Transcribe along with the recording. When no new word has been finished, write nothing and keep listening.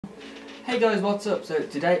Hey guys, what's up? So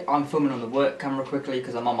today I'm filming on the work camera quickly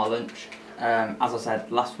because I'm on my lunch, as I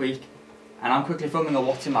said last week, and I'm quickly filming a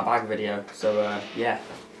what's in my bag video, so yeah.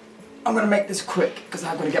 I'm going to make this quick because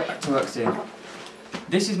I've got to get back to work soon.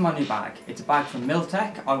 This is my new bag. It's a bag from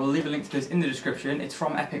Mil-Tec. I will leave a link to this in the description. It's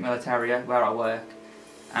from Epic Militaria where I work,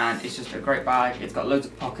 and it's just a great bag. It's got loads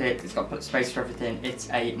of pockets, it's got space for everything. It's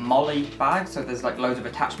a molly bag, so there's like loads of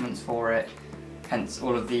attachments for it, hence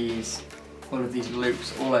all of these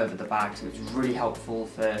loops all over the bag, so it's really helpful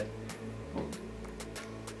for,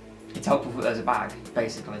 as a bag,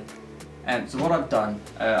 basically. So what I've done,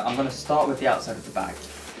 I'm going to start with the outside of the bag.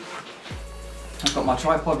 I've got my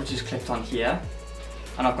tripod which is clipped on here,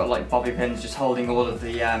 and I've got like bobby pins just holding all of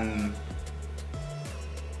the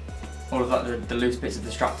loose bits of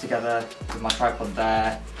the strap together with my tripod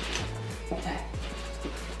there.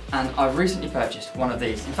 And I've recently purchased one of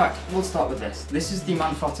these. In fact, we'll start with this. This is the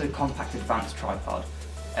Manfrotto Compact Advanced Tripod.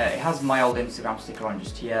 It has my old Instagram sticker on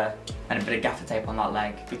just here, and a bit of gaffer tape on that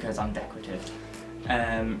leg because I'm decorative.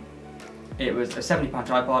 It was a £70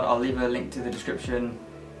 tripod. I'll leave a link to the description.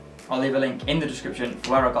 I'll leave a link in the description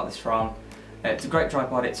for where I got this from. It's a great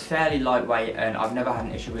tripod. It's fairly lightweight, and I've never had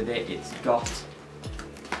an issue with it. It's got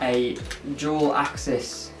a dual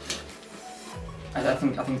axis. I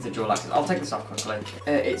think it's a dual axis. I'll take this off quickly.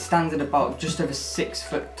 It stands at about just over 6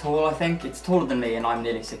 foot tall, I think. It's taller than me and I'm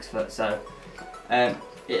nearly 6 foot, so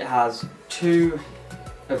it has two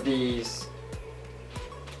of these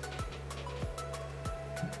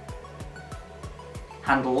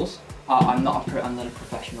handles. I'm not a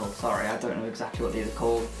professional, sorry, I don't know exactly what these are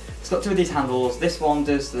called. It's got two of these handles. This one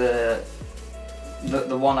does the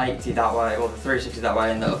 180 that way, or the 360 that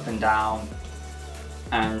way, and the up and down.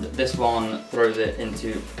 And this one throws it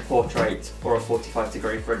into portrait or a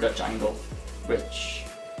 45° for a Dutch angle, which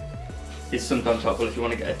is sometimes helpful if you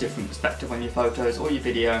want to get a different perspective on your photos or your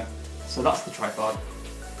video. So that's the tripod.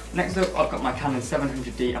 Next up, I've got my Canon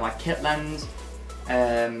 700D and my kit lens.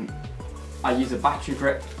 I use a battery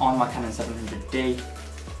grip on my Canon 700D.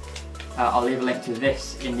 I'll leave a link to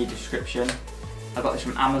this in the description. I got this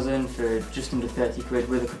from Amazon for just under 30 quid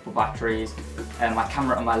with a couple batteries. My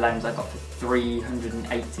camera and my lens I got for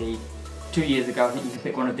 380. 2 years ago, I think you can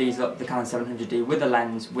pick one of these up, the Canon 700D with a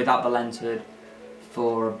lens, without the lens hood,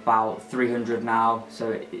 for about 300 now.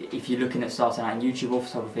 So if you're looking at starting out in YouTube or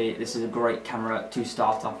photography, this is a great camera to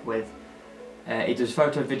start off with. It does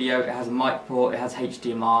photo, video, it has a mic port, it has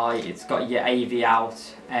HDMI, it's got your AV out,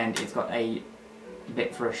 and it's got a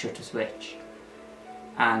bit for a shutter switch.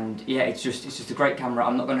 And yeah, it's just a great camera.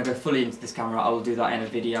 I'm not going to go fully into this camera. I will do that in a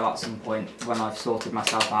video at some point when I've sorted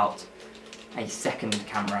myself out a second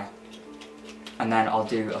camera, and then I'll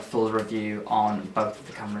do a full review on both of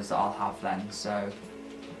the cameras that I'll have then, so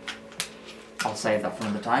I'll save that for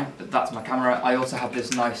another time. But that's my camera. I also have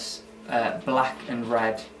this nice black and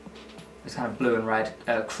red, this kind of blue and red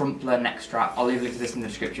crumpler neck strap. I'll leave a link to this in the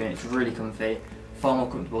description. It's really comfy, far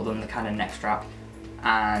more comfortable than the Canon neck strap.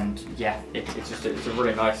 And yeah, it's a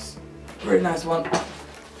really nice one.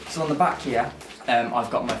 So on the back here, I've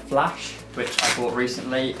got my flash, which I bought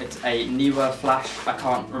recently. It's a newer flash. I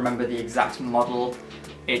can't remember the exact model.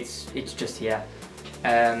 It's just here.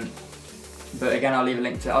 But again, I'll leave a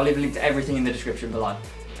link to everything in the description below.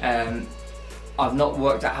 I've not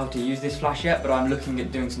worked out how to use this flash yet, but I'm looking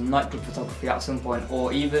at doing some nightclub photography at some point,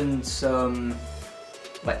 or even some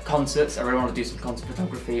like concerts. I really want to do some concert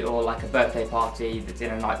photography, or like a birthday party that's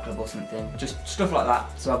in a nightclub or something, just stuff like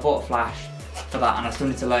that. So I bought a flash for that, and I still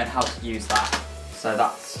need to learn how to use that, so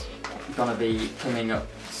that's gonna be coming up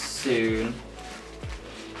soon.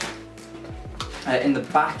 In the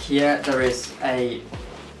back here there is in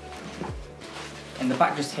the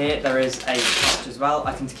back just here there is a pouch as well.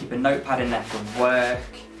 I tend to keep a notepad in there for work.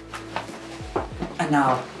 And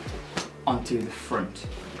now onto the front.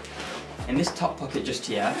 In this top pocket just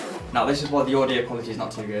here, now this is why the audio quality is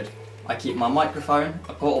not too good. I keep my microphone,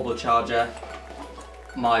 a portable charger,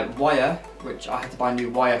 my wire, which I had to buy a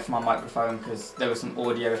new wire for my microphone because there were some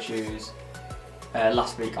audio issues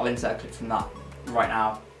last week. I'll insert a clip from that right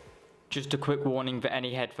now. Just a quick warning for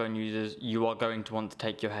any headphone users, you are going to want to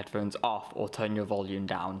take your headphones off or turn your volume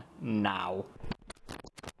down now.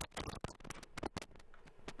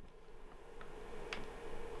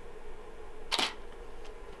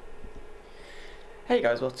 Hey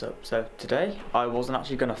guys, what's up? So today I wasn't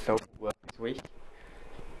actually going to film work this week,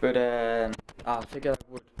 but I figured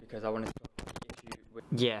I would because I wanted to talk about the issue with...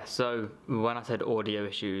 Yeah, so when I said audio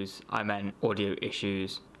issues, I meant audio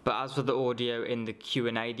issues. But as for the audio in the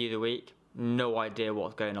Q&A the other week, no idea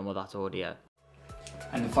what's going on with that audio.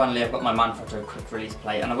 And then finally I've got my Manfrotto quick release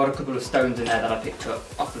plate, and I've got a couple of stones in there that I picked up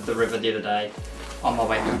off of the river the other day. on my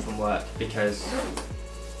way home from work because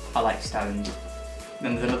I like stones.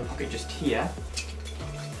 Then there's another pocket just here,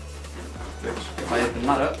 which if I open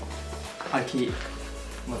that up, I keep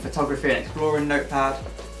my photography and exploring notepad,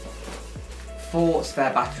 4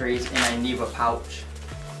 spare batteries in a Niwa pouch,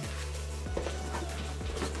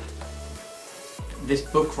 this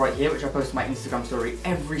book right here which I post on my Instagram story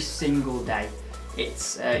every single day.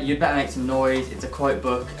 It's You'd Better Make Some Noise, it's a quote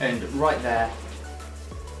book, and right there,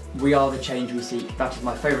 "We are the change we seek." That is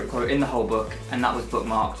my favourite quote in the whole book, and that was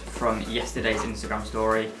bookmarked from yesterday's Instagram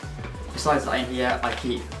story. Besides that, in here I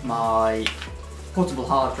keep my portable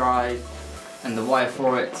hard drive and the wire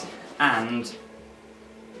for it, and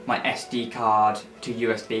my SD card to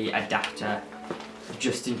USB adapter,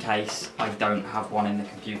 just in case I don't have one in the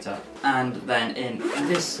computer. And then in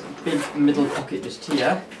this big middle pocket just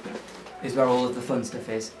here is where all of the fun stuff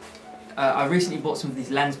is. I recently bought some of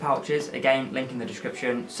these lens pouches, again, link in the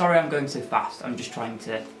description. Sorry I'm going so fast, I'm just trying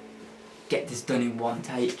to get this done in one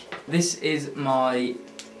take. This is my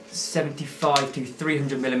 75 to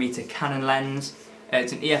 300mm Canon lens.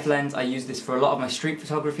 It's an EF lens. I use this for a lot of my street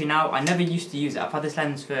photography now. I never used to use it. I've had this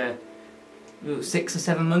lens for 6 or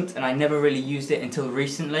 7 months and I never really used it until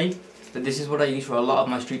recently. But this is what I use for a lot of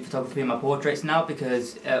my street photography and my portraits now,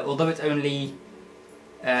 because although it's only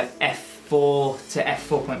f4 to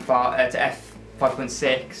f4.5 to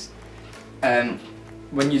f5.6,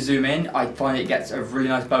 when you zoom in I find it gets a really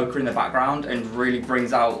nice bokeh in the background and really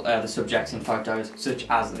brings out the subjects in photos, such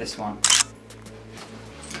as this one.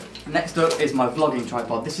 Next up is my vlogging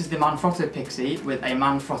tripod. This is the Manfrotto Pixie with a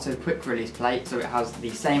Manfrotto quick release plate, so it has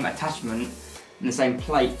the same attachment and the same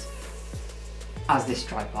plate as this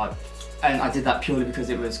tripod. And I did that purely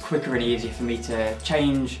because it was quicker and easier for me to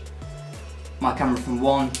change my camera from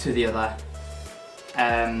one to the other.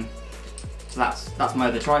 So that's my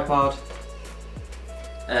other tripod.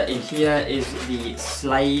 In here is the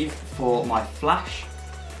slave for my flash,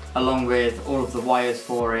 along with all of the wires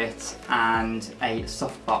for it and a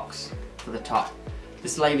softbox for the top. The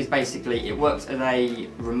slave is basically, it works as a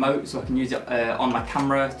remote, so I can use it on my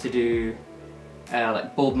camera to do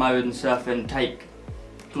like bulb mode and stuff, and take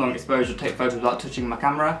long exposure, take photos without touching my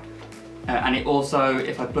camera. And it also,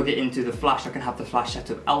 if I plug it into the flash, I can have the flash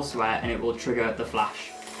set up elsewhere and it will trigger the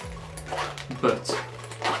flash. But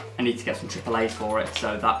I need to get some AAAs for it,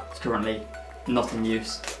 so that's currently not in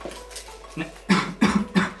use.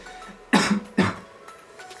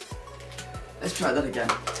 Let's try that again.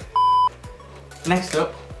 Next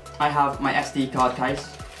up, I have my SD card case,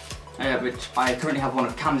 which I currently have one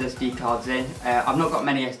of Cam's SD cards in. I've not got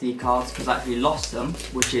many SD cards because I actually lost them,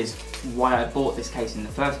 which is why I bought this case in the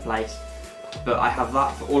first place. But I have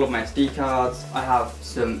that for all of my SD cards. I have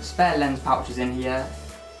some spare lens pouches in here,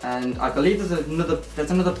 and I believe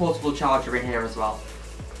there's another portable charger in here as well,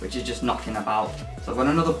 which is just knocking about. So I've got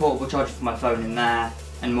another portable charger for my phone in there,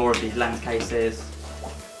 and more of these lens cases.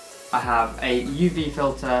 I have a UV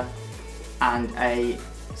filter and a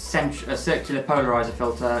circular polarizer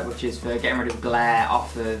filter, which is for getting rid of glare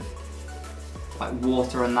off of like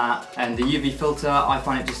water and that. And the UV filter, I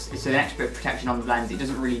find it's an extra bit of protection on the lens. It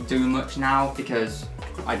doesn't really do much now because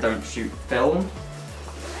I don't shoot film.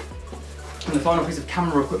 And the final piece of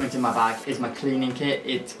camera equipment in my bag is my cleaning kit.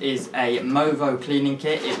 It is a Movo cleaning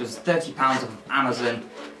kit. It was £30 off Amazon,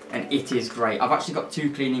 and it is great. I've actually got 2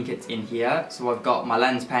 cleaning kits in here. So I've got my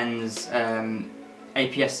lens pens,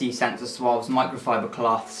 APS-C sensor swabs, microfiber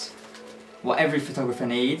cloths, what every photographer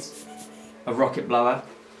needs, a rocket blower,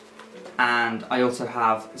 and I also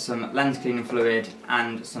have some lens cleaning fluid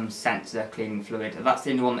and some sensor cleaning fluid. That's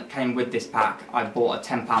the only one that came with this pack. I bought a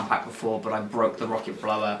 £10 pack before, but I broke the rocket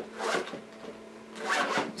blower,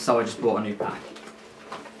 so I just bought a new pack.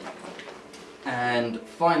 And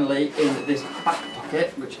finally, in this back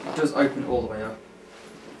pocket, which does open all the way up,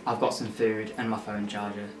 I've got some food and my phone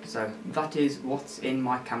charger. So that is what's in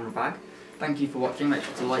my camera bag. Thank you for watching. Make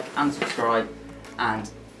sure to like and subscribe. And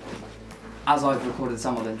as I've recorded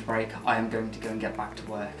some of lunch break, I am going to go and get back to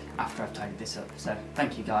work after I've tidied this up. So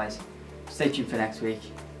thank you guys. Stay tuned for next week,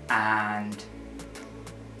 and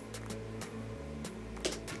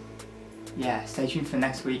yeah, stay tuned for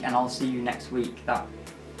next week, and I'll see you next week. That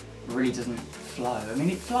really doesn't flow. I mean,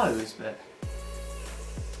 it flows, but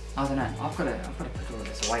I don't know. I've got to put all of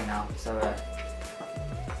this away now. So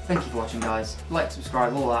thank you for watching, guys. Like,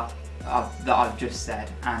 subscribe, all that I've just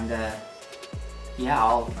said, and yeah,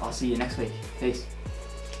 I'll see you next week. Peace.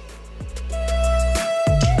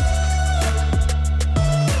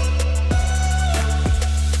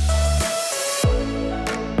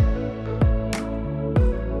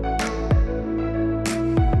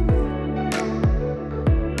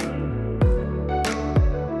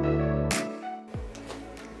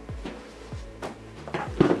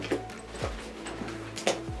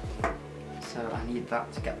 need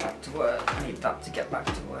that to get back to work. I need that to get back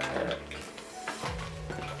to work.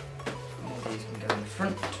 All these can go in the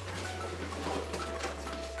front.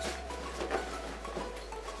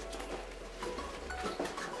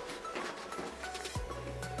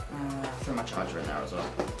 Throw my charger in there as well.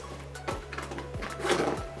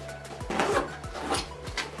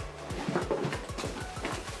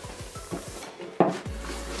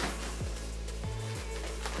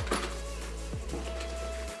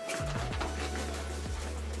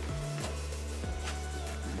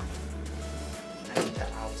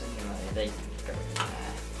 They can go in there.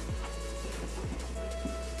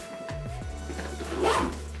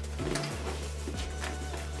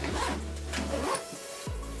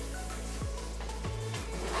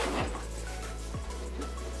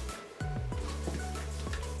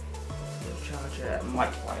 The charger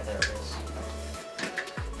mic wire, there it is.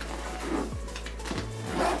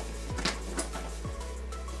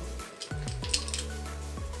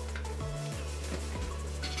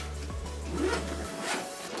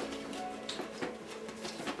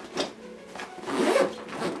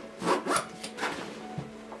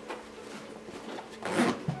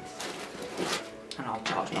 And I'll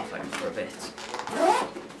charge my phone for a bit.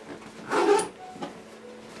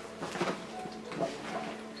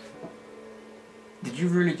 Did you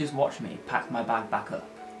really just watch me pack my bag back up?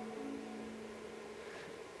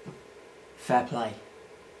 Fair play.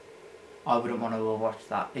 I wouldn't want to watch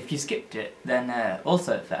that. If you skipped it, then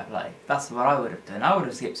also fair play. That's what I would have done. I would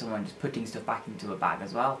have skipped someone just putting stuff back into a bag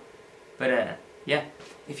as well. But yeah.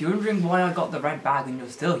 If you're wondering why I got the red bag and you're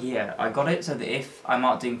still here, I got it so that if I'm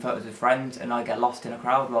out doing photos with friends and I get lost in a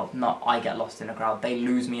crowd, well, not I get lost in a crowd, they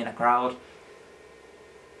lose me in a crowd.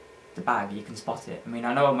 The bag, you can spot it. I mean,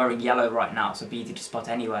 I know I'm wearing yellow right now, so it'd be easy to spot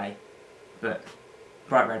anyway. But,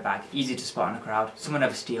 bright red bag, easy to spot in a crowd. Someone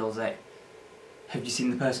never steals it. Have you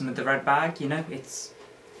seen the person with the red bag? You know, it's...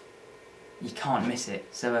 you can't miss it.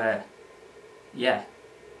 So, yeah.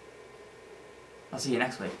 I'll see you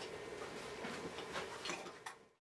next week.